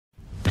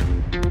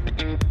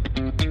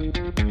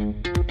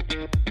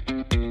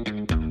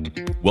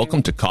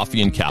Welcome to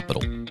Coffee and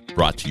Capital,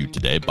 brought to you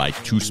today by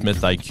Two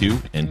Smith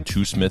IQ and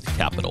Two Smith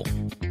Capital.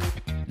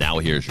 Now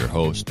here's your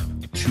host,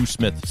 Two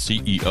Smith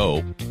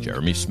CEO,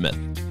 Jeremy Smith.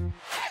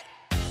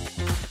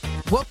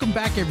 Welcome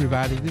back,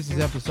 everybody. This is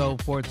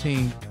episode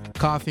 14,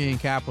 Coffee and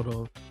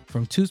Capital,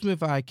 from Two Smith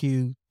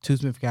IQ, Two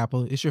Smith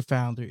Capital. It's your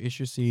founder, it's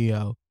your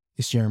CEO,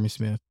 it's Jeremy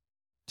Smith.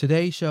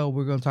 Today's show,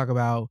 we're going to talk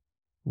about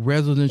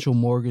residential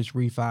mortgage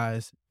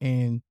refis,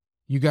 and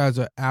you guys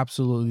are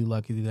absolutely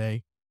lucky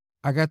today.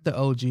 I got the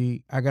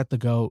OG, I got the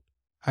GOAT,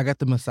 I got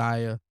the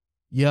Messiah.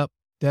 Yep,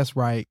 that's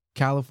right,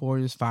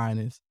 California's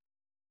finest,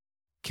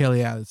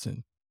 Kelly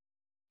Addison.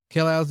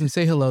 Kelly Addison,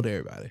 say hello to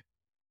everybody.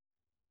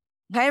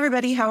 Hi,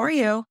 everybody. How are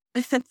you?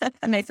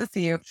 Nice to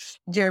see you.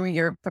 Jeremy,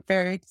 you're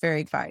very,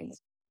 very fine.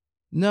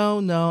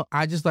 No,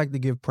 I just like to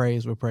give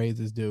praise where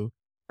praise is due.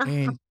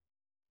 And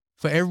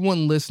for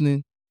everyone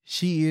listening,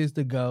 she is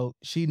the GOAT.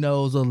 She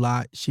knows a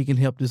lot. She can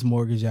help this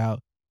mortgage out.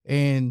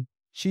 And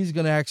she's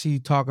going to actually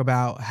talk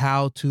about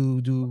how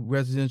to do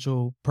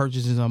residential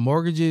purchases on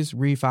mortgages,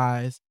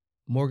 refis,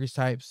 mortgage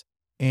types,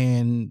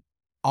 and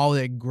all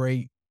that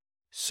great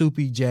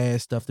soupy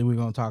jazz stuff that we're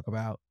going to talk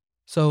about.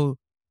 So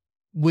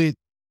with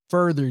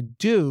further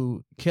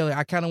ado, Kelly,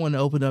 I kind of want to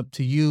open up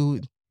to you,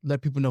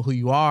 let people know who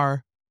you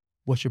are,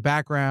 what's your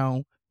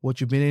background,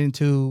 what you've been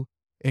into,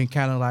 and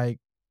kind of like,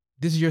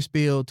 this is your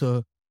spiel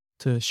to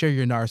share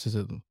your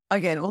narcissism.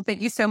 Again, well,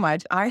 thank you so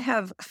much. I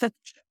have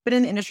been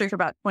in the industry for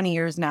about 20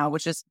 years now,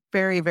 which is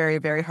very, very,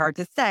 very hard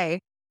to say.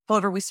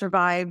 However, we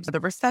survived the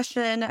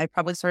recession. I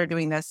probably started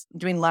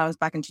doing loans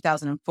back in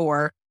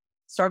 2004.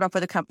 Started off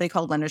with a company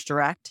called Lenders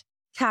Direct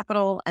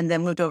Capital, and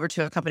then moved over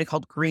to a company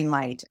called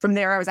Greenlight. From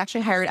there, I was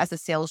actually hired as a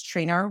sales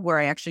trainer, where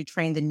I actually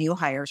trained the new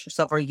hires for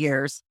several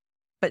years.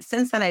 But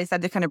since then, I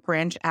decided to kind of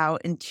branch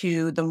out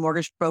into the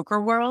mortgage broker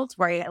world,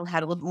 where I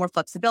had a little bit more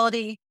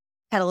flexibility,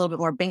 had a little bit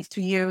more banks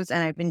to use,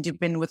 and I've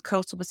been with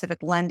Coastal Pacific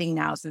Lending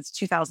now since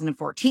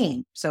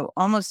 2014. So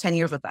almost 10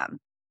 years with them.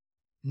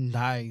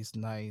 Nice.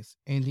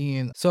 And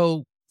then,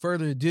 so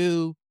further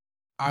ado,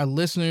 our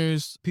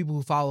listeners, people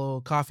who follow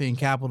Coffee and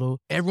Capital,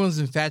 everyone's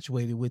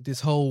infatuated with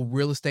this whole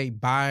real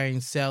estate buying,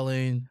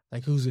 selling,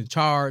 like who's in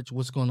charge,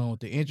 what's going on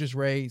with the interest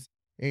rates.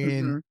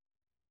 And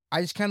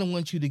I just kind of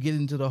want you to get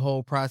into the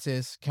whole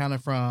process kind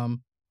of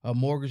from a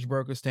mortgage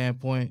broker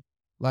standpoint.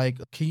 Like,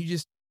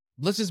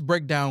 let's just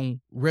break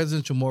down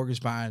residential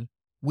mortgage buying.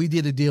 We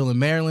did a deal in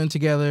Maryland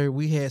together.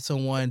 We had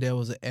someone that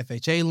was an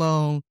FHA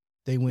loan.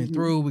 They went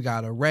through, we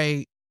got a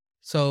rate.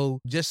 So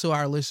just so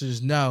our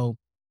listeners know,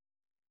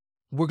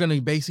 we're going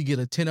to basically get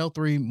a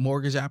 1003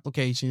 mortgage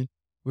application.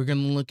 We're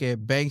going to look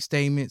at bank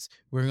statements.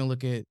 We're going to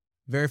look at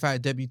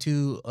verified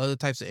W-2, other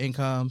types of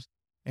incomes,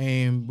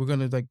 and we're going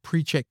to like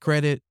pre-check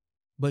credit.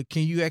 But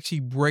can you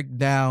actually break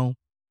down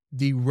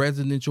the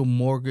residential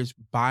mortgage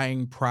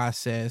buying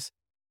process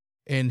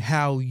and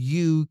how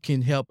you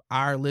can help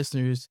our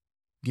listeners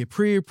get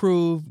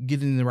pre-approved,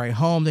 get in the right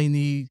home they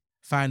need,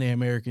 find their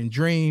American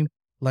dream?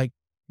 Like,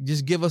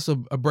 just give us a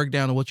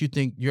breakdown of what you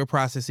think your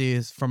process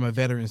is from a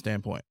veteran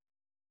standpoint.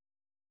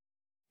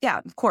 Yeah,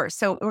 of course.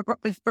 So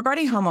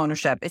regarding home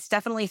ownership, it's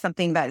definitely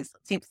something that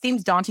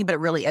seems daunting, but it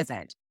really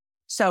isn't.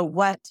 So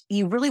what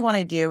you really want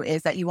to do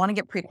is that you want to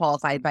get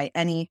pre-qualified by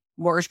any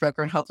mortgage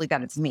broker, and hopefully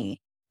that it's me.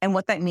 And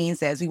what that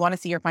means is we want to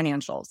see your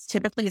financials.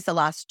 Typically, it's the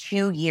last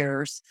 2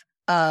 years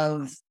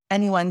of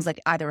anyone's like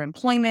either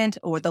employment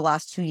or the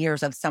last 2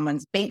 years of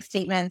someone's bank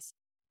statements.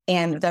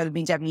 And that would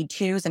be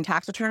W-2s and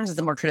tax returns is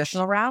the more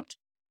traditional route.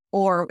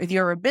 Or if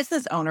you're a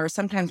business owner,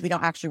 sometimes we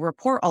don't actually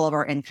report all of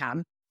our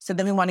income. So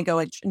then we want to go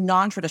a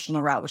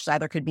non-traditional route, which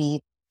either could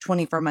be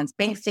 24 months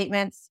bank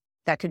statements.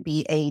 That could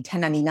be a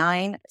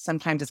 1099.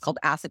 Sometimes it's called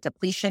asset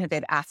depletion if they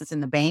have assets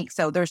in the bank.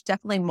 So there's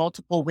definitely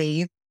multiple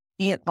ways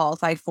you get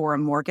qualified for a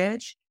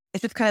mortgage.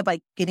 It's just kind of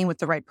like getting with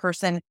the right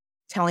person,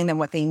 telling them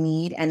what they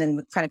need, and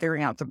then kind of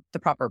figuring out the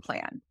proper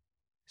plan.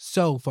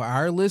 So for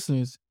our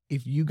listeners,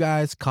 if you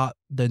guys caught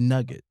the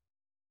nugget,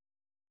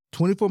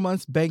 24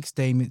 months bank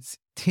statements,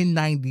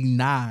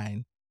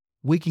 1099,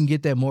 we can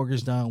get that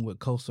mortgage done with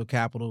Coastal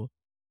Capital,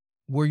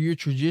 where you're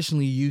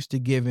traditionally used to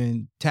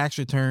giving tax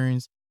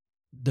returns,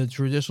 the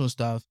traditional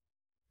stuff.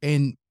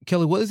 And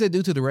Kelly, what does that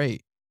do to the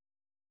rate?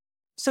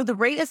 So the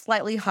rate is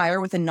slightly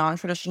higher with a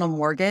non-traditional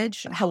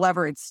mortgage.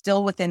 However, it's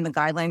still within the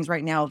guidelines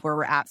right now of where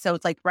we're at. So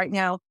it's like right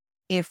now,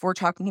 if we're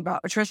talking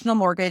about a traditional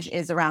mortgage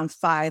is around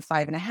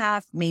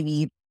 5.5,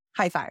 maybe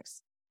high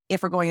fives.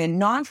 If we're going a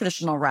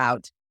non-traditional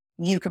route,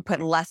 you could put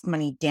less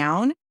money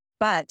down,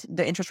 but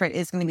the interest rate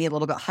is going to be a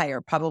little bit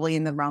higher, probably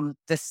in around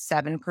the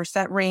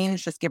 7%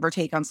 range, just give or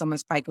take on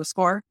someone's FICO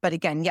score. But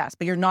again, yes,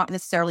 but you're not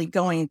necessarily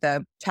going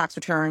the tax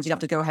returns. You have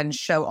to go ahead and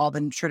show all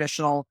the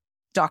traditional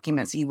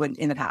documents you would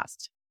in the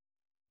past.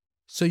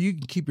 So you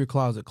can keep your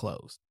closet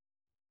closed.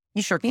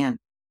 You sure can.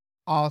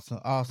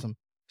 Awesome.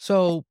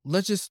 So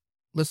let's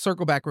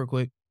circle back real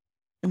quick.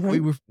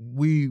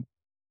 We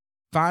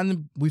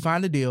find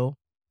the deal.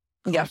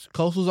 Yes.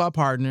 Coastal's our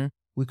partner.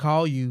 We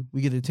call you.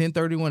 We get a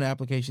 1031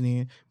 application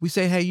in. We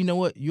say, hey, you know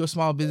what? You're a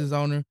small business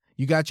owner.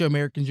 You got your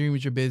American dream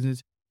with your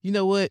business. You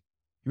know what?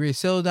 you're ready to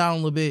settle down a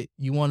little bit.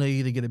 You want to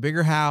either get a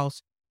bigger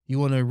house, you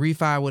want to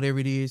refi, whatever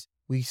it is.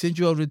 We sent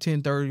you over the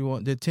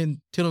 1031, the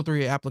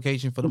 1003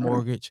 application for the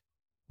mortgage.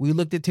 We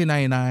looked at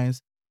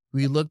 1099s.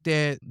 We looked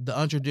at the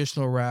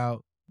untraditional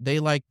route. They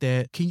like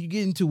that. Can you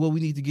get into what we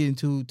need to get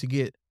into to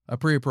get a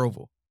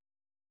pre-approval?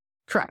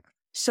 Correct.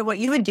 So what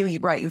you would do,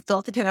 right, you fill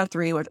out the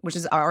 1003, which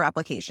is our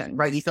application,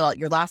 right? You fill out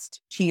your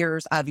last 2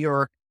 years of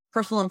your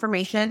personal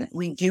information.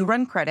 We do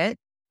run credit.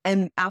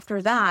 And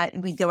after that,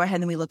 we go ahead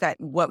and we look at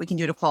what we can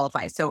do to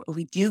qualify. So if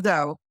we do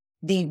go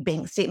the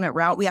bank statement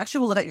route, we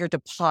actually will look at your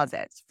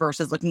deposits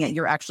versus looking at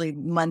your actually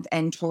month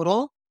end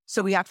total.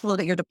 So we actually look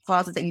at your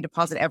deposits that you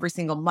deposit every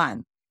single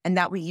month, and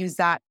that we use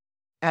that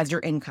as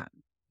your income.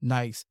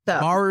 Nice. So,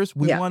 Mars,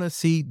 we want to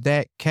see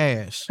that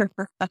cash.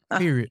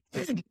 Period.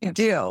 You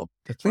do.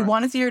 That's We right.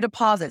 want to see your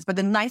deposits. But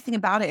the nice thing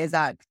about it is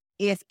that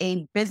if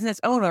a business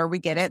owner, we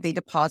get it, they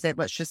deposit,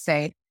 let's just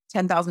say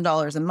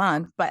 $10,000 a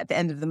month, but at the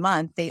end of the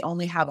month, they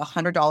only have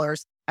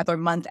 $100 at their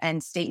month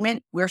end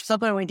statement. We're still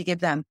going to give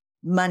them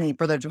money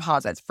for their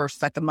deposits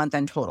versus like the month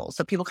end total.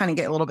 So people kind of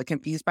get a little bit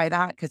confused by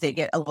that because they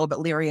get a little bit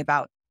leery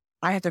about,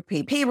 I have to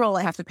pay payroll,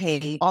 I have to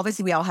pay,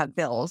 obviously we all have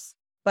bills,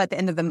 but at the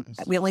end of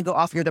the, we only go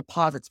off your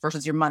deposits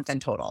versus your month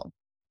end total.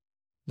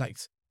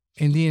 Nice.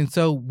 And then,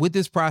 so with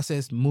this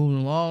process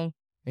moving along,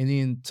 and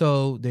then,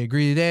 so they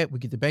agree to that. We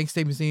get the bank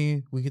statements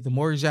in, we get the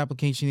mortgage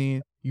application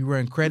in, you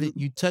run credit.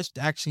 You touched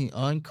actually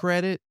on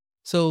credit.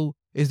 So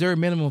is there a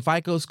minimum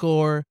FICO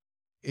score?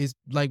 Is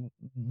like,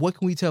 what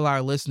can we tell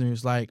our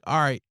listeners? Like,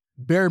 all right,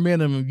 bare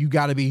minimum, you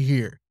got to be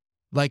here.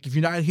 Like, if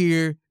you're not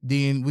here,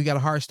 then we got a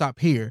hard stop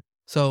here.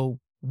 So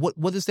what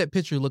does that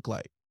picture look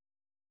like?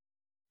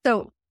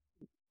 So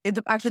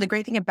actually, the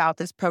great thing about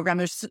this program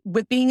is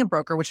with being a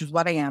broker, which is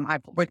what I am,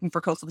 I'm working for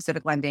Coastal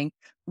Pacific Lending,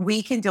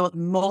 we can deal with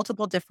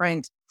multiple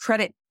different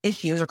credit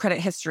issues or credit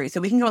history.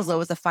 So we can go as low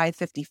as a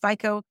 550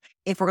 FICO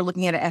if we're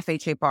looking at an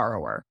FHA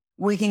borrower.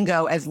 We can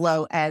go as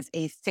low as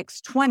a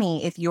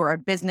 620 if you're a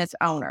business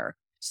owner.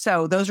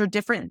 So those are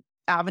different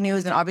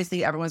avenues. And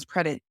obviously, everyone's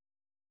credit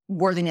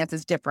worthiness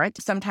is different.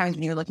 Sometimes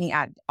when you're looking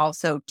at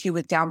also too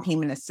with down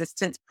payment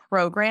assistance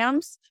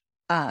programs,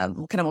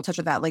 we'll touch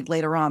on that like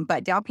later on,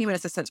 but down payment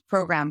assistance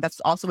program, that's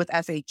also with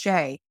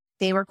FHA,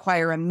 they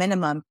require a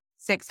minimum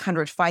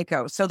 600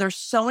 FICO. So there's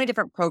so many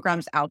different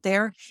programs out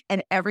there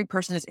and every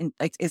person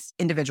is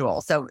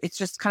individual. So it's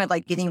just kind of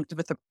like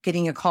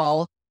getting a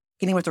call,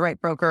 getting with the right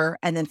broker,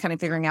 and then kind of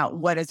figuring out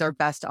what is our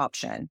best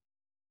option.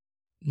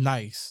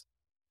 Nice.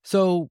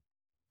 So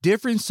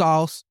different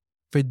sauce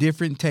for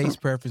different taste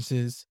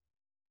preferences.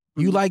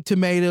 You like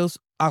tomatoes,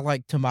 I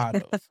like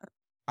tomatoes.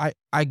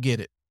 I get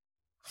it.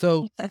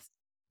 So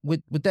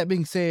with that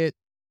being said,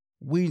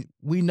 we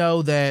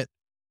know that,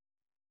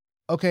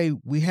 okay,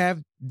 we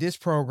have this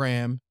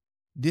program,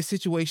 this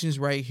situation is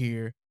right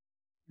here.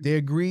 They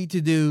agreed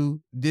to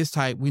do this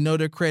type. We know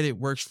their credit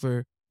works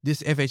for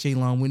this FHA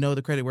loan. We know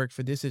the credit works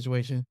for this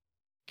situation.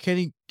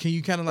 Can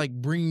you kind of like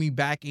bring me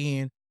back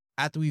in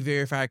after we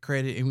verify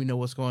credit and we know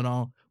what's going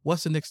on?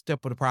 What's the next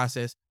step of the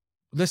process?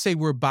 Let's say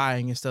we're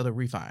buying instead of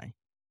refining.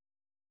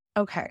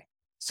 Okay.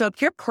 So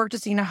if you're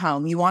purchasing a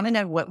home, you want to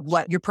know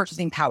what your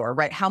purchasing power,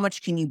 right? How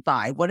much can you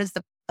buy? What is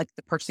the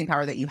purchasing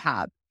power that you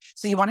have?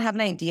 So you want to have an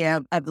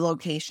idea of the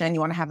location. You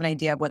want to have an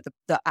idea of what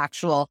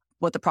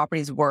the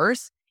property is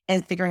worth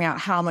and figuring out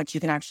how much you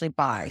can actually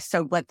buy.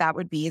 So what that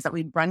would be is that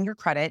we'd run your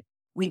credit,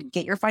 we'd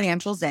get your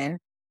financials in,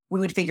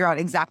 we would figure out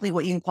exactly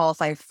what you can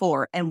qualify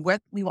for. And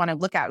what we want to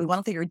look at, we want to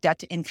look at your debt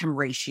to income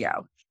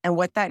ratio. And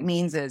what that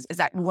means is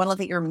that we want to look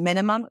at your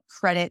minimum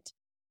credit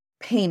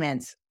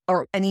payments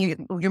or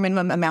your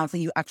minimum amounts that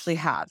you actually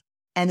have.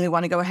 And we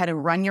want to go ahead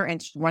and run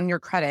your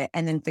credit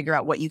and then figure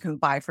out what you can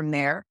buy from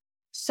there.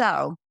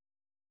 So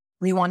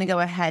we want to go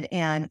ahead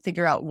and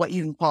figure out what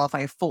you can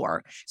qualify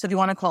for. So if you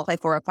want to qualify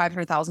for a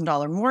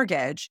 $500,000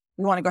 mortgage,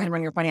 we want to go ahead and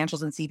run your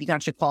financials and see if you can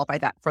actually qualify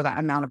for that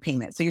amount of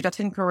payment. So your debt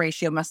to income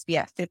ratio must be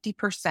at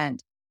 50%,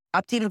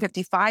 up to even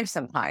 55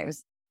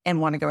 sometimes,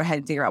 and want to go ahead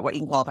and figure out what you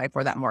can qualify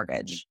for that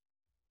mortgage.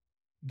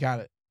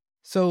 Got it.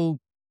 So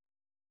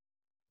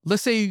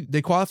let's say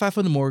they qualify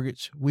for the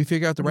mortgage. We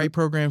figure out the right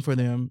program for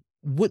them.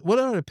 What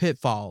are the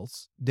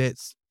pitfalls that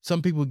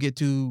some people get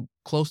too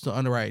close to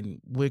underwriting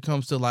when it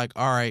comes to like,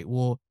 all right,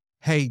 well,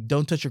 hey,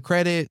 don't touch your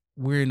credit.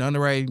 We're in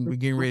underwriting. We're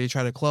getting ready to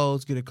try to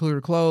close, get a clear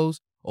to close.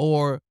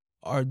 Or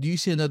do you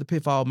see another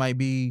pitfall might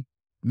be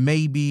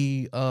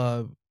maybe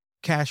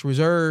cash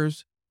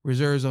reserves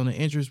on the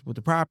interest with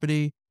the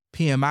property,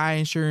 PMI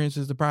insurance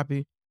is the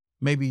property,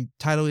 maybe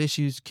title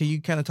issues. Can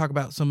you kind of talk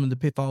about some of the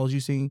pitfalls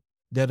you've seen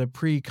that are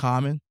pretty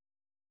common?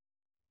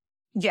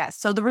 Yes.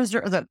 So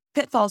the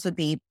pitfalls would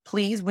be,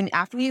 please,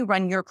 after you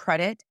run your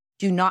credit,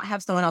 do not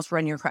have someone else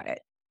run your credit.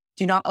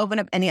 Do not open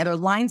up any other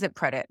lines of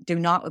credit. Do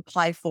not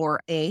apply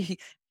for a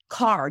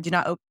card. Do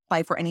not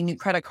apply for any new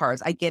credit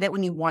cards. I get it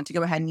when you want to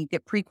go ahead and you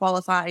get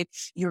pre-qualified.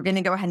 You're going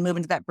to go ahead and move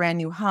into that brand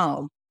new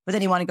home, but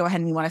then you want to go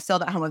ahead and you want to sell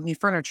that home with new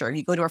furniture.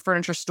 You go to a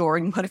furniture store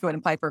and you want to go ahead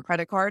and apply for a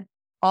credit card.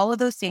 All of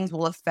those things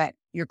will affect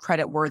your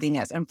credit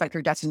worthiness and affect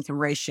your debt to income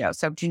ratio.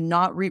 So do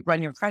not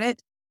rerun your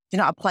credit Do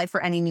not apply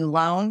for any new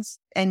loans,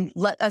 and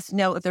let us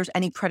know if there's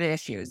any credit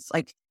issues.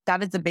 Like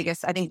that is the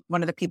biggest. I think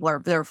one of the people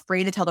they're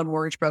afraid to tell their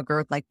mortgage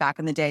broker. Like back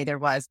in the day, there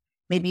was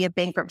maybe a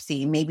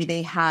bankruptcy, maybe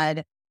they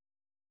had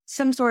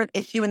some sort of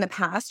issue in the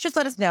past. Just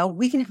let us know.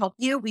 We can help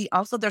you.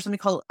 There's something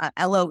called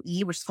LOE,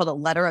 which is called a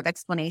letter of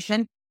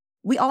explanation.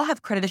 We all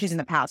have credit issues in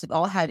the past. We've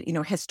all had,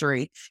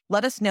 history.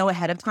 Let us know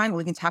ahead of time.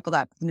 We can tackle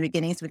that in the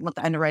beginning so we can let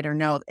the underwriter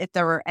know if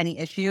there were any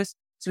issues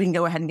so we can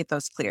go ahead and get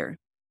those clear.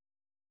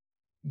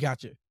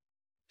 Gotcha.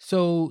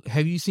 So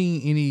have you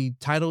seen any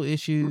title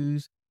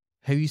issues?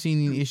 Have you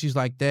seen any issues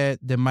like that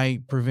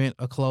might prevent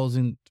a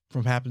closing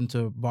from happening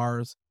to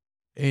borrowers?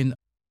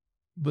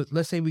 But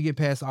let's say we get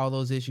past all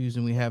those issues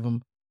and we have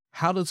them.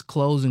 How does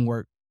closing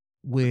work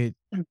with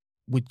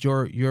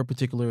your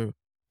particular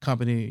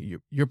company,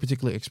 your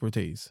particular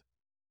expertise?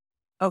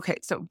 Okay,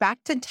 so back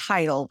to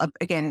title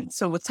again.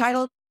 So with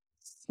title,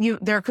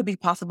 there could be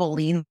possible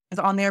liens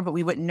on there, but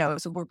we wouldn't know.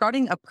 So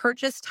regarding a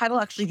purchase, title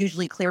actually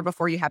usually clear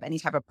before you have any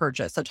type of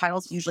purchase. So title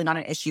is usually not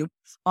an issue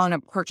on a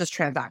purchase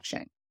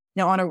transaction.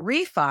 Now on a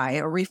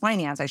refi or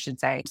refinance, I should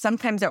say,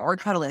 sometimes there are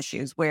title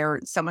issues where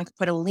someone could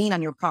put a lien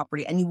on your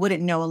property and you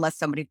wouldn't know unless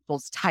somebody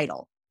pulls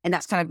title. And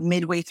that's kind of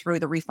midway through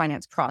the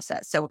refinance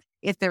process. So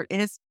if there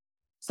is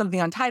something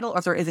on title or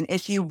if there is an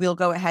issue, we'll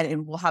go ahead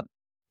and we'll have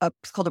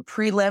it's called a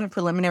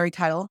preliminary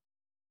title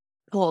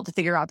pull to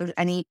figure out if there's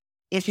any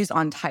issues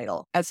on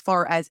title. As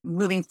far as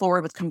moving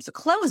forward when it comes to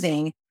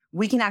closing,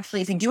 we can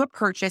actually, if you do a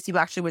purchase, you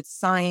actually would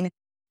sign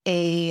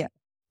at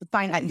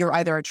your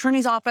either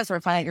attorney's office or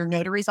find at your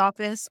notary's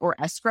office or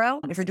escrow.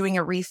 If you're doing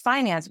a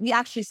refinance, we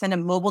actually send a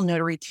mobile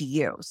notary to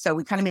you. So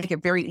we kind of make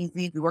it very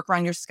easy. We work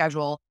around your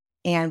schedule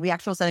and we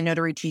actually send a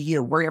notary to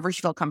you wherever you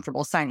feel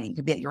comfortable signing. It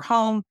could be at your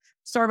home,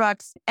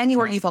 Starbucks,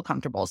 anywhere you feel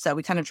comfortable. So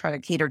we kind of try to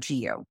cater to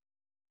you.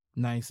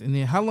 Nice. And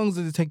then how long does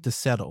it take to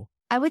settle?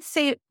 I would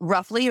say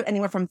roughly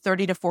anywhere from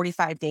 30 to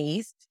 45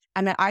 days.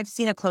 I mean, I've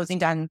seen a closing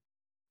done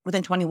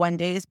within 21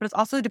 days, but it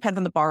also depends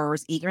on the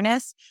borrower's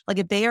eagerness. Like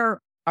if they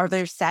are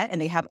they set and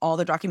they have all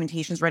the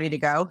documentations ready to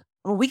go,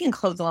 well, we can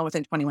close the loan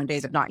within 21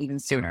 days, if not even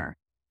sooner.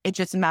 It's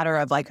just a matter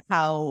of like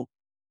how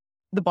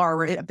the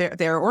borrower,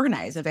 they're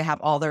organized, if they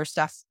have all their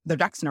stuff, their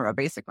ducks in a row,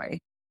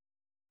 basically.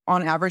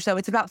 On average, so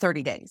it's about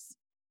 30 days.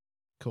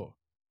 Cool.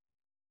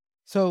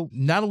 So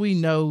now that we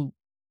know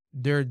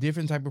there are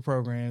different type of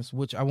programs,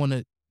 which I want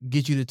to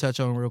get you to touch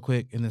on real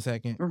quick in a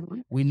second.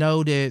 Mm-hmm. We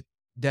know that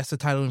that's the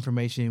title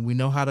information. We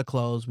know how to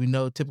close. We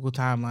know typical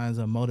timelines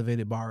of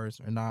motivated borrowers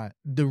or not.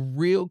 The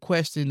real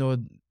question or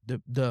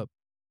the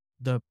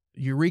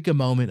eureka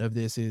moment of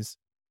this is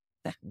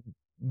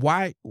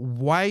why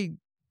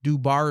do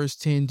borrowers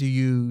tend to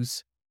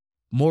use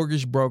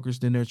mortgage brokers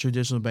than their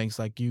traditional banks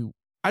like you?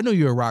 I know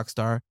you're a rock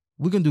star.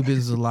 We can do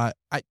business a lot.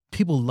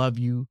 People love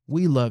you.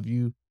 We love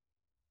you.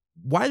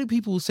 Why do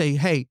people say,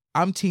 hey,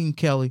 I'm Team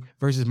Kelly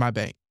versus my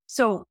bank?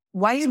 So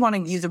why you want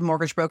to use a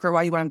mortgage broker,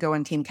 why you want to go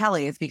on Team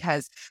Kelly is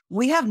because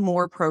we have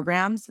more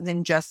programs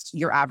than just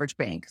your average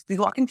bank. If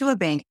you walk into a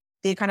bank,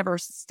 they kind of are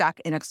stuck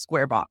in a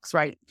square box,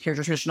 right? Here's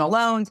your traditional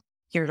loans,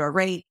 here's our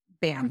rate,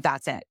 bam,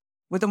 that's it.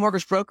 With a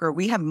mortgage broker,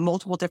 we have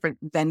multiple different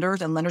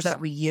vendors and lenders that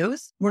we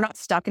use. We're not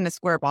stuck in a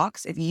square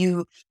box. If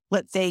you,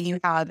 let's say you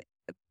have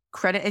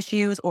credit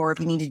issues, or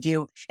if you need to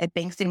do a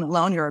bank statement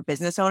loan, you're a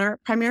business owner.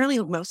 Primarily,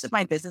 most of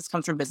my business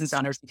comes from business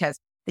owners because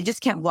they just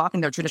can't walk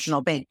in their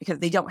traditional bank because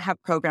they don't have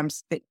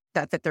programs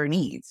that fit their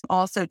needs.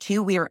 Also,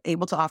 too, we are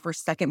able to offer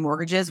second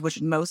mortgages,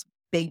 which most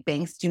big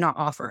banks do not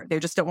offer. They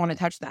just don't want to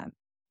touch them.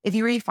 If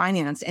you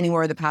refinance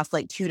anywhere in the past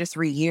 2 to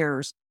 3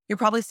 years, you're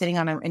probably sitting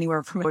on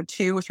anywhere from a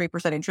 2 or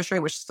 3% interest rate,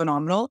 which is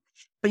phenomenal.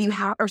 But you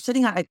are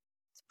sitting on a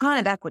ton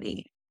of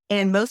equity,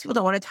 and most people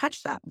don't want to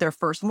touch that, their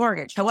first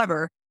mortgage.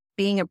 However,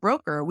 being a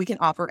broker, we can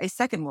offer a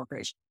second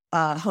mortgage,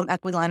 home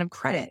equity line of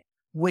credit,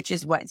 which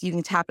is what you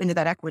can tap into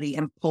that equity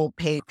and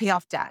pay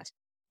off debt.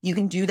 You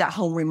can do that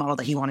home remodel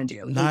that you want to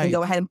do. Nice. You can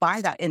go ahead and buy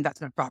that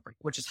investment property,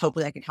 which is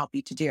hopefully I can help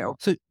you to do.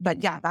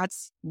 But yeah,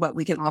 that's what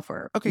we can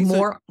offer. Okay,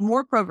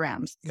 more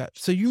programs. Yeah.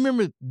 So you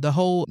remember the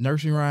whole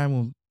nursery rhyme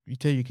when you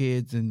tell your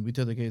kids and we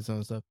tell the kids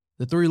some stuff.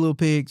 The 3 little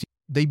pigs,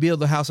 they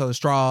build a house out of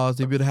straws.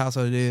 They build a house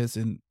out of this,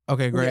 and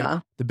okay, great. Yeah.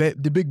 The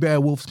big bad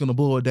wolf's gonna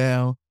blow it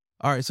down.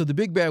 All right, so the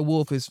big bad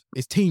wolf is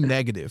team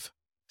negative.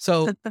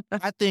 So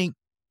I think,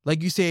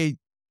 like you said,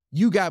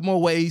 you got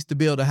more ways to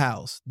build a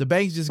house. The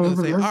bank's just going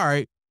to say, all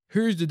right,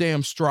 here's the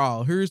damn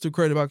straw. Here's the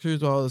credit box.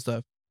 Here's all this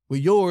stuff. With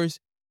yours,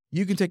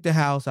 you can take the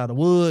house out of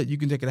wood. You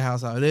can take the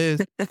house out of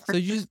this.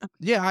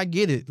 So I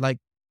get it. Like,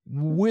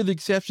 we're the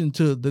exception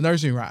to the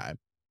nursing rhyme.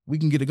 We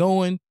can get it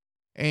going.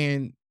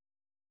 And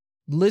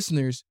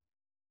listeners,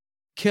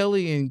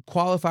 Kelly and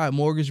qualified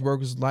mortgage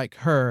brokers like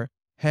her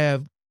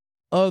have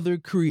other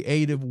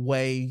creative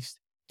ways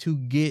to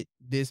get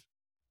this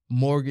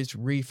mortgage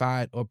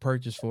refi or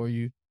purchase for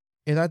you.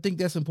 And I think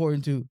that's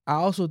important too. I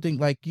also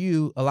think, like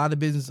you, a lot of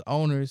business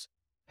owners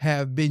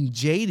have been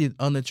jaded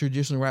on the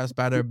traditional routes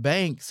by their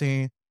bank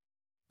saying,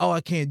 oh, I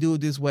can't do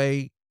it this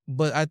way.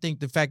 But I think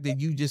the fact that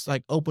you just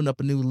open up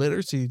a new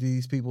literacy to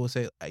these people and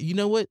say, you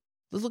know what?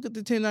 Let's look at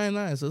the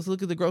 1099s. Let's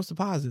look at the gross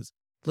deposits.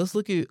 let's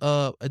look at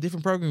a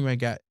different program I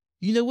got.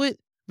 You know what?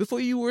 Before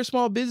you were a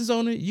small business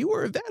owner, you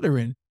were a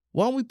veteran.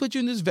 Why don't we put you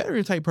in this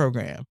veteran type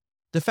program?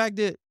 The fact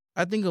that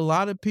I think a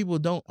lot of people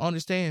don't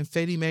understand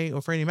Fannie Mae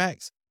or Freddie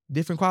Mac's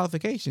different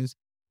qualifications,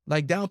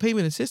 like down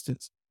payment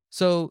assistance.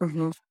 So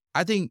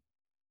I think,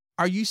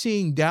 are you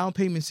seeing down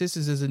payment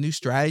assistance as a new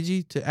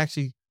strategy to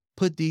actually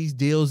put these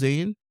deals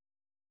in?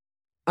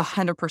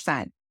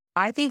 100%.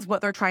 I think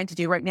what they're trying to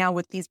do right now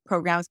with these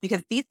programs,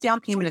 because these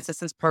down payment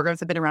assistance programs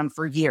have been around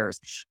for years,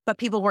 but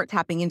people weren't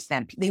tapping into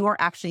them. They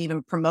weren't actually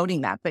even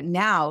promoting that. But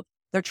now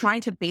they're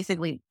trying to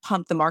basically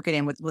pump the market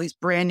in with these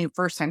brand new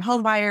first-time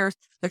home buyers.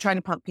 They're trying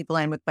to pump people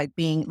in with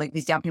being like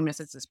these down payment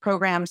assistance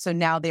programs. So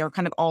now they are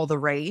kind of all the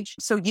rage.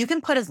 So you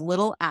can put as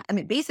little,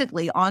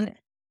 basically on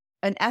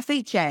an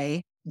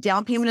FHA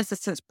down payment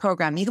assistance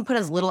program, you can put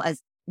as little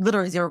as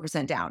literally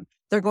 0% down.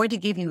 They're going to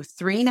give you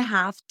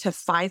 3.5% to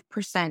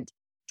 5%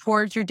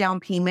 towards your down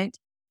payment,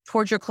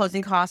 towards your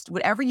closing cost,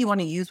 whatever you want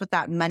to use with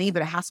that money,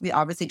 but it has to be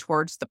obviously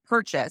towards the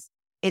purchase.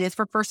 It is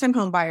for first-time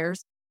home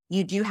buyers.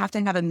 You do have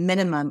to have a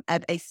minimum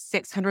of a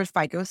 600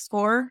 FICO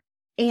score,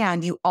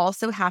 and you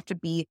also have to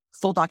be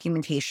full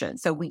documentation.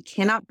 So we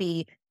can't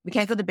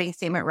go the bank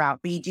statement route,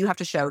 but you do have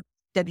to show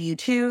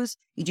W-2s,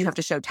 you do have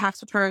to show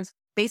tax returns,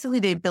 basically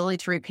the ability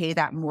to repay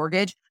that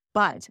mortgage.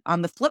 But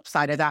on the flip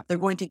side of that, they're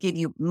going to give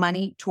you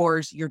money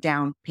towards your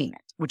down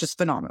payment, which is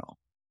phenomenal.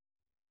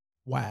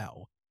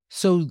 Wow.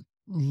 So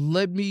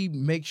let me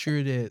make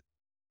sure that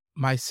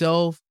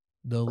myself,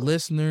 the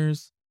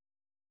listeners,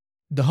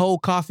 the whole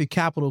Coffee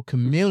Capital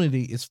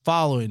community is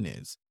following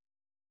this.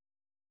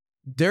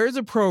 There's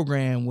a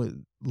program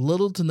with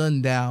little to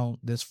none down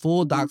that's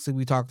full docs that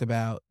we talked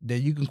about that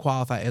you can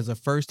qualify as a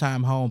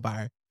first-time home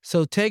buyer.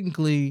 So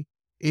technically,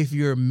 if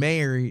you're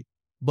married,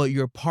 but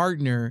your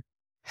partner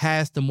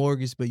has the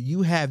mortgage, but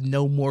you have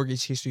no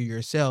mortgage history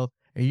yourself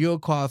and you're a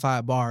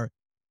qualified borrower,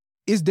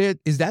 is that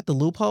the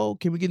loophole?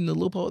 Can we get in the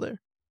loophole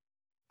there?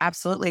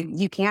 Absolutely.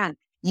 You can.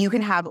 You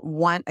can have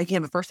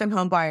a first-time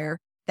home buyer.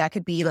 That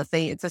could be, let's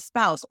say it's a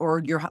spouse,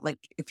 or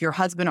if your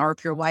husband or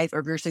if your wife or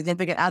if your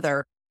significant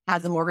other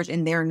has a mortgage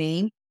in their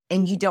name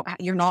and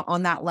you're not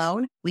on that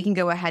loan, we can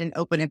go ahead and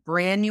open a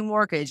brand new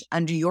mortgage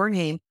under your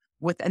name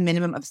with a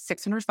minimum of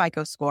 600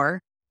 FICO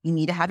score. You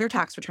need to have your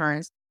tax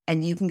returns,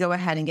 and you can go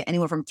ahead and get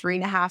anywhere from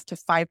 3.5% to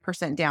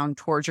 5% down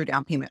towards your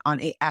down payment on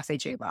a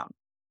FHA loan.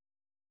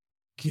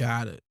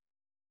 Got it.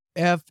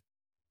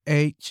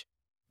 FHA.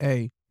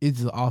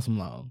 It's an awesome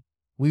loan.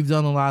 We've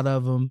done a lot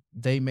of them.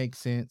 They make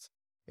sense.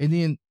 And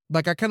then,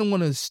 I kind of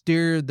want to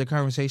steer the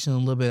conversation a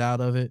little bit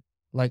out of it.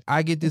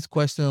 I get this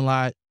question a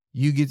lot.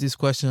 You get this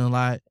question a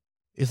lot.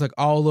 It's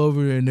all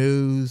over the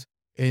news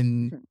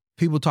and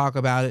people talk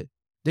about it.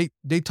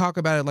 They talk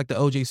about it like the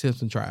O.J.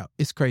 Simpson trial.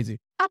 It's crazy.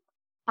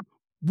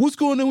 What's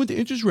going on with the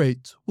interest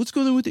rates? What's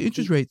going on with the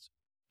interest rates?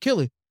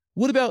 Kelly,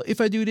 what about if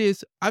I do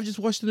this? I've just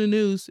watched in the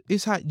news.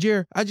 It's high.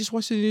 Jer, I just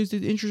watched in the news that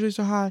the interest rates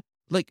are high.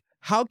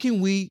 How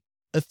can we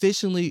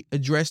efficiently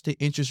address the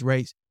interest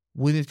rates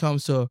when it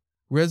comes to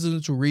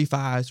residential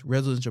refis,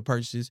 residential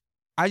purchases?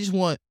 I just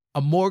want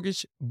a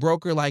mortgage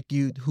broker like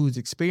you who's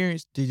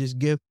experienced to just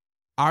give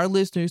our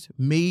listeners,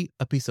 me,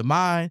 a peace of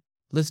mind.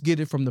 Let's get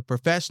it from the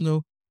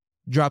professional.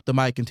 Drop the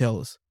mic and tell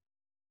us.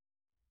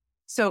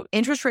 So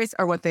interest rates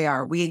are what they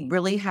are. We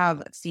really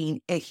have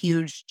seen a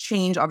huge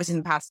change, obviously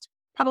in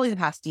probably the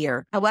past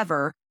year.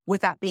 However,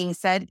 with that being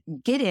said,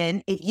 get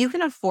in. If you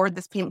can afford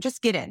this payment,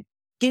 just get in.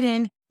 Get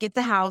in, get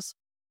the house.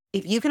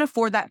 If you can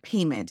afford that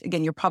payment,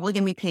 again, you're probably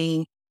going to be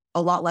paying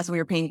a lot less than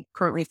you're paying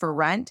currently for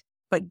rent,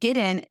 but get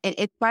in. And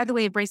by the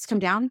way, if rates come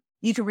down,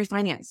 you can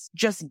refinance.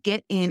 Just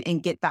get in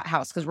and get that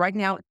house. Because right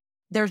now,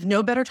 there's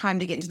no better time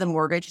to get into the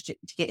mortgage, to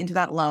get into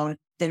that loan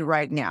than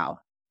right now.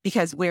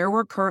 Because where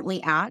we're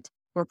currently at,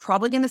 we're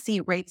probably going to see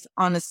rates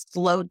on a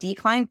slow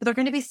decline, but they're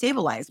going to be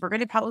stabilized. We're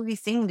going to probably be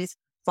seeing these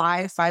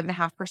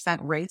 5.5%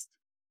 rates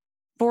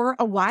for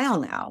a while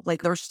now.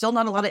 There's still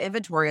not a lot of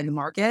inventory in the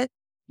market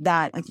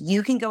that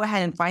you can go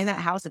ahead and find that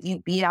house. If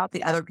you beat out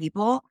the other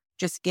people,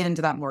 just get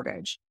into that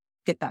mortgage,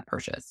 get that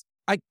purchase.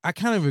 I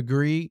kind of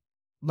agree.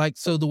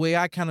 So the way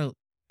I kind of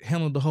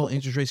handled the whole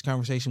interest rates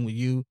conversation with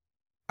you,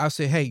 I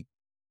say, hey,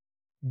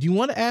 do you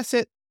want an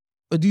asset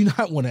or do you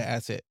not want an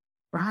asset?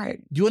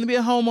 Right. Do you want to be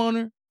a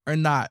homeowner or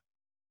not?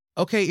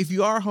 Okay, if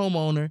you are a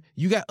homeowner,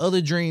 you got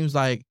other dreams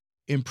like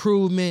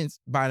improvements,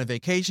 buying a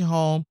vacation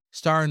home,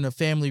 starting a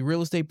family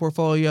real estate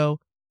portfolio.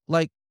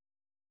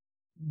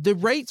 The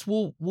rates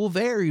will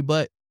vary,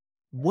 but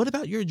what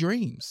about your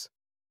dreams?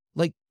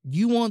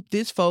 You want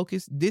this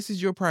focus. This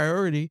is your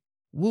priority.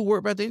 We'll worry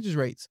about the interest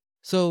rates.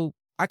 So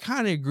I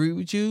kind of agree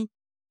with you.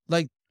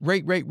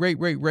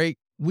 Rate.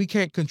 We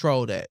can't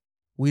control that.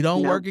 We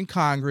don't work in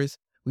Congress.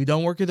 We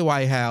don't work at the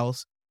White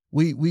House.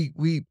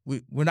 We're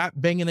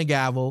not banging a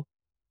gavel.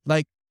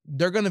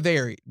 They're going to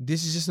vary.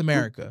 This is just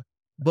America.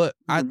 But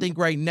I think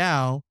right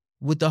now,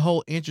 with the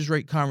whole interest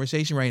rate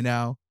conversation right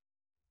now,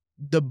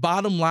 the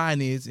bottom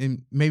line is,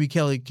 and maybe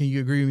Kelly, can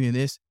you agree with me on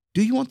this?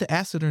 Do you want the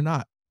asset or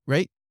not?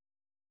 Right?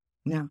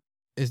 Yeah.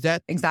 Is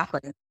that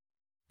exactly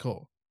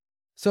cool?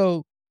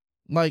 So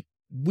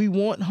we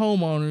want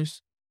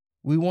homeowners.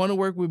 We want to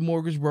work with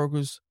mortgage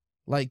brokers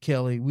like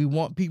Kelly. We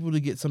want people to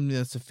get something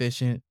that's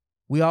sufficient.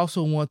 We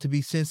also want to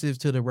be sensitive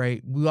to the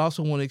rate. We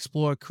also want to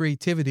explore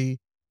creativity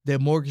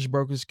that mortgage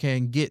brokers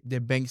can get,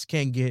 that banks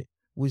can get,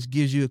 which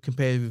gives you a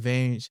competitive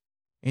advantage.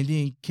 And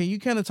then can you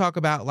kind of talk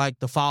about like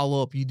the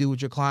follow-up you do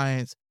with your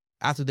clients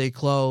after they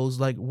close?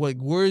 Like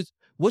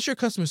what's your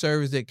customer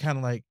service that kind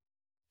of like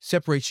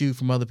separates you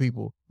from other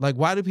people? Like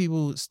why do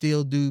people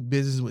still do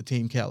business with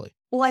Team Kelly?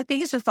 Well, I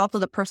think it's just also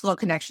the personal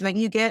connection that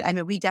you get. I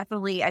mean,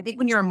 I think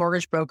when you're a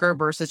mortgage broker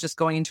versus just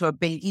going into a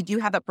bank, you do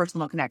have that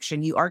personal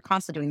connection. You are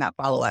constantly doing that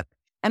follow-up.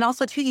 And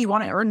also, too, you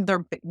want to earn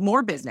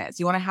more business.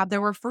 You want to have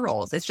their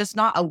referrals. It's just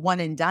not a one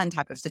and done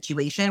type of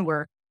situation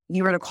where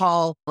you were to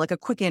call like a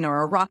Quicken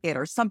or a Rocket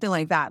or something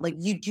like that. Like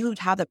you do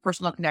have that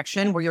personal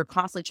connection where you're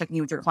constantly checking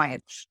in with your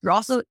clients. You're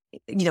also,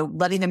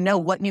 letting them know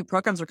what new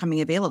programs are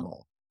coming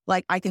available.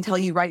 Like I can tell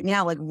you right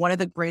now, like one of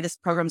the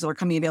greatest programs that are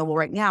coming available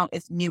right now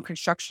is new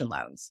construction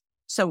loans.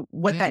 So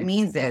what that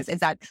means is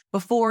that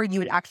before you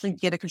would actually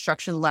get a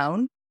construction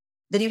loan,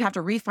 then you'd have to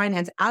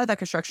refinance out of that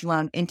construction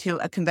loan into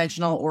a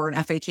conventional or an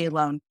FHA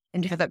loan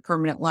and to have that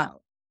permanent loan.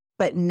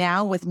 But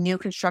now with new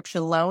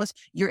construction loans,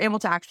 you're able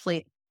to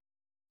actually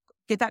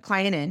get that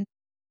client in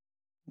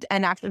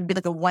and actually be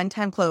like a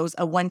one-time close,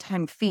 a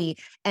one-time fee.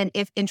 And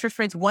if interest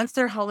rates, once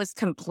their home is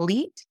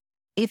complete,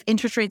 if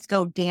interest rates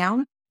go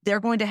down,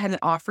 they're going to head and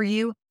offer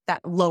you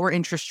that lower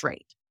interest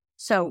rate.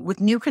 So with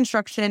new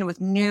construction, with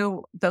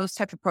those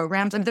types of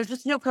programs, and there's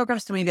just no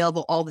programs to be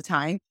available all the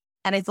time.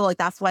 And I feel like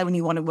that's why when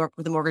you want to work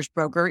with a mortgage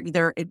broker,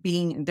 they're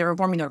informing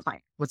their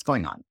client what's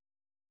going on.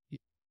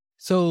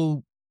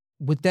 So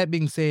with that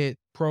being said,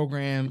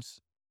 programs,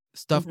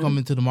 stuff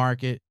coming to the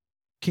market,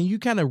 can you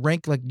kind of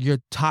rank like your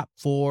top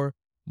 4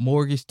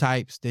 mortgage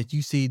types that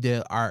you see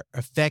that are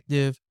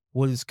effective?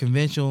 What is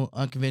conventional,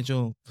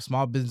 unconventional for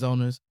small business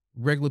owners,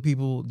 regular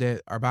people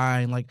that are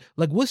buying? Like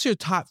what's your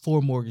top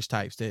 4 mortgage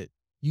types that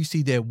you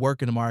see that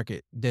work in the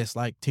market that's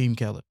like Team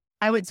Keller?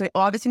 I would say,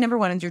 obviously, number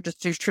one is you're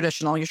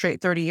traditional, your straight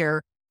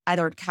 30-year,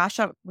 either cash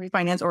out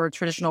refinance or a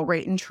traditional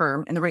rate and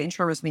term. And the rate and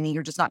term is meaning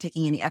you're just not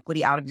taking any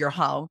equity out of your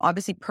home.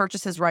 Obviously,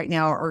 purchases right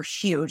now are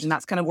huge, and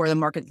that's kind of where the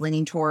market's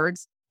leaning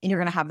towards. And you're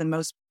going to have the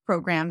most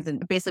programs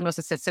and basically most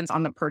assistance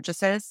on the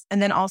purchases.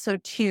 And then also,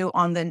 too,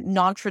 on the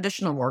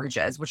non-traditional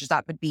mortgages,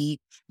 that would be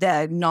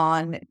the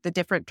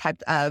different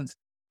types of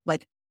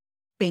like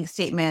bank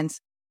statements,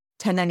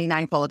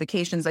 1099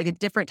 qualifications, like a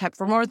different type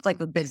for more like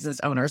the business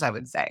owners, I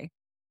would say.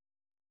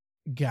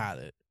 Got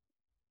it.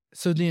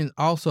 So then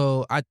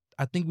also, I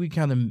think we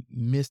kind of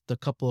missed a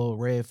couple of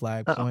red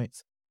flag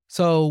points.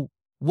 So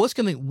what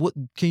can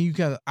you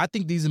kind of, I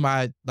think these are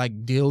my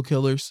like deal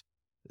killers.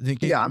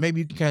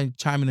 Maybe you can kind of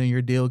chime in on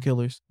your deal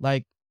killers,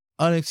 like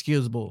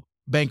unexcusable,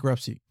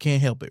 bankruptcy,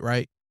 can't help it,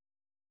 right?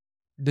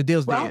 The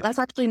deal's dead. Well, that's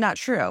actually not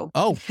true.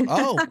 Oh.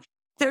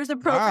 There's a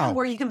program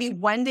where you can be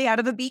 1 day out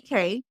of a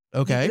BK.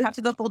 Okay. You do have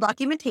to go full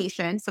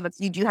documentation. So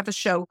you do have to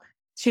show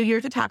 2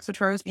 years of tax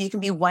returns, but you can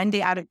be 1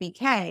 day out of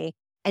BK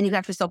and you can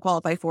actually still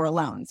qualify for a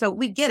loan. So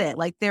we get it.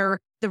 Like the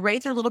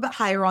rates are a little bit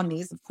higher on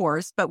these, of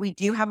course, but we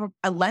do have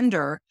a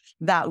lender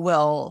that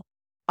will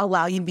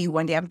allow you to be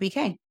 1 day out of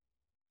BK.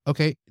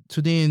 Okay.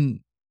 So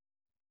then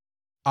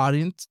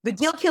audience. The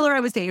deal killer, I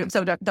would say,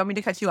 so don't mean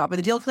to cut you off, but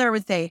the deal killer, I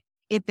would say,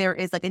 if there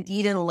is like a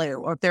deed in lieu,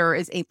 or if there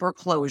is a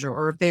foreclosure,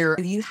 or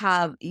if you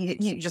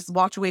just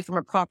walked away from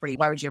a property,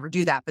 why would you ever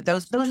do that? But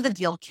those are the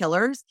deal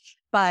killers.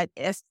 But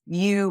if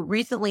you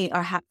recently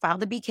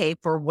filed a BK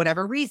for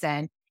whatever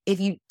reason, if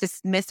you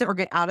dismiss it or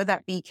get out of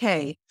that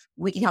BK,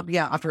 we can help you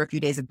out after a few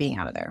days of being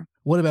out of there.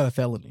 What about a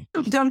felony?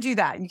 Don't do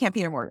that. You can't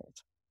pay your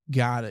mortgage.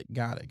 Got it.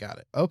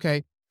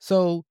 Okay.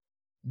 So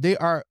there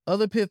are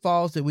other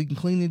pitfalls that we can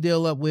clean the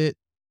deal up with.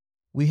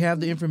 We have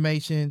the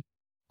information.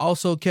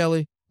 Also,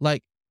 Kelly,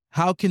 like,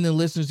 how can the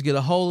listeners get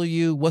a hold of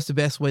you? What's the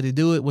best way to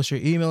do it? What's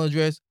your email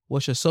address?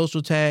 What's your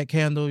social tag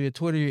handle, your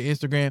Twitter, your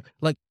Instagram?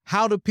 Like,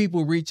 how do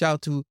people reach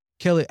out to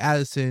Kelly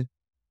Addison,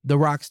 the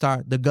rock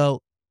star, the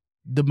GOAT,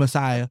 the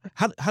Messiah?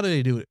 How do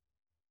they do it?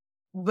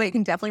 They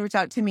can definitely reach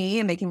out to me,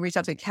 and they can reach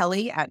out to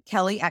Kelly at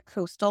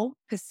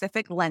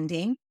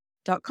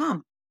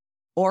coastalpacificlending.com.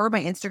 Or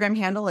my Instagram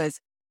handle is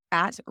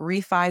at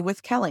refi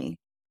with Kelly.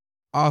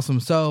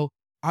 Awesome. So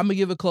I'm going to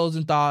give a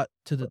closing thought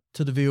to the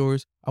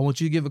viewers. I want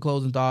you to give a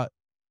closing thought.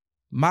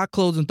 My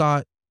closing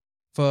thought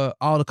for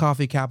all the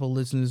Coffee Capital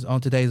listeners on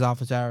today's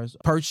office hours,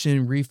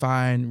 purchasing,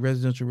 refining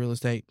residential real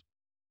estate.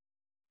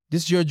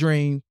 This is your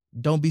dream.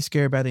 Don't be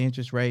scared by the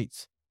interest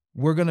rates.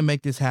 We're going to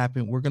make this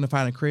happen. We're going to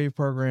find a creative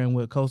program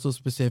with Coastal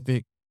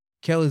Specific.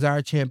 Kelly's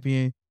our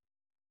champion.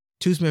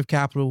 Two Smith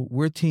Capital,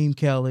 we're Team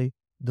Kelly.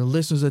 The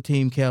listeners are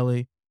Team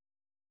Kelly.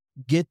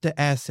 Get the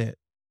asset.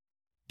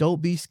 Don't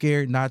be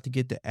scared not to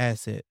get the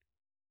asset.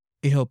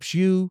 It helps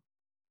you.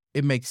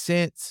 It makes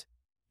sense.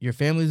 Your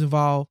family's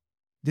involved.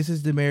 This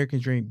is the American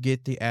dream.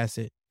 Get the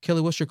asset.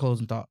 Kelly, what's your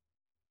closing thought?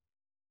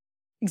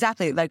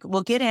 Exactly. Like,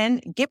 we'll get in,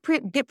 get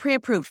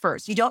pre-approved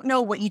first. You don't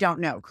know what you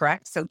don't know,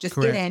 correct? So just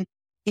Get in,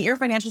 get your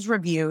financials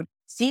reviewed,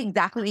 see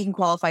exactly what you can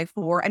qualify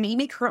for. I mean, you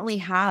may currently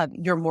have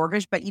your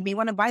mortgage, but you may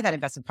want to buy that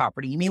investment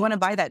property. You may want to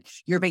buy that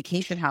your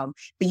vacation home,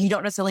 but you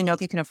don't necessarily know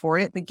if you can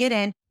afford it. But get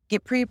in,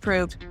 get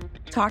pre-approved,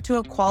 talk to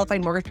a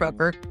qualified mortgage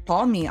broker,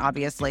 call me,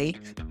 obviously.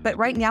 But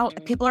right now,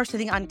 people are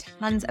sitting on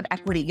tons of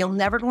equity. You're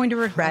never going to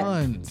regret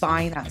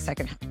buying that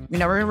second home. You're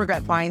never going to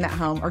regret buying that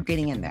home or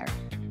getting in there.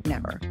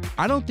 Never.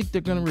 I don't think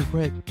they're going to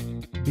regret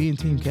being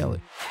Team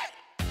Kelly.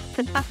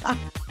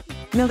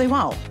 No, they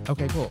won't.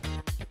 Okay, cool.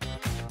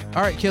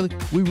 All right, Kelly,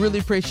 we really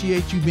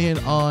appreciate you being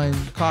on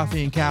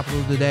Coffee and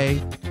Capital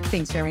today.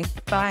 Thanks, Jeremy.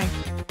 Bye.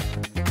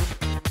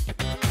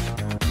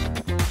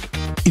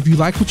 If you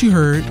like what you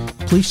heard,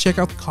 please check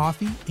out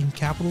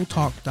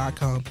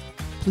coffeeandcapitaltalk.com.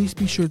 Please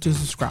be sure to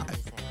subscribe.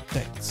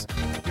 Thanks.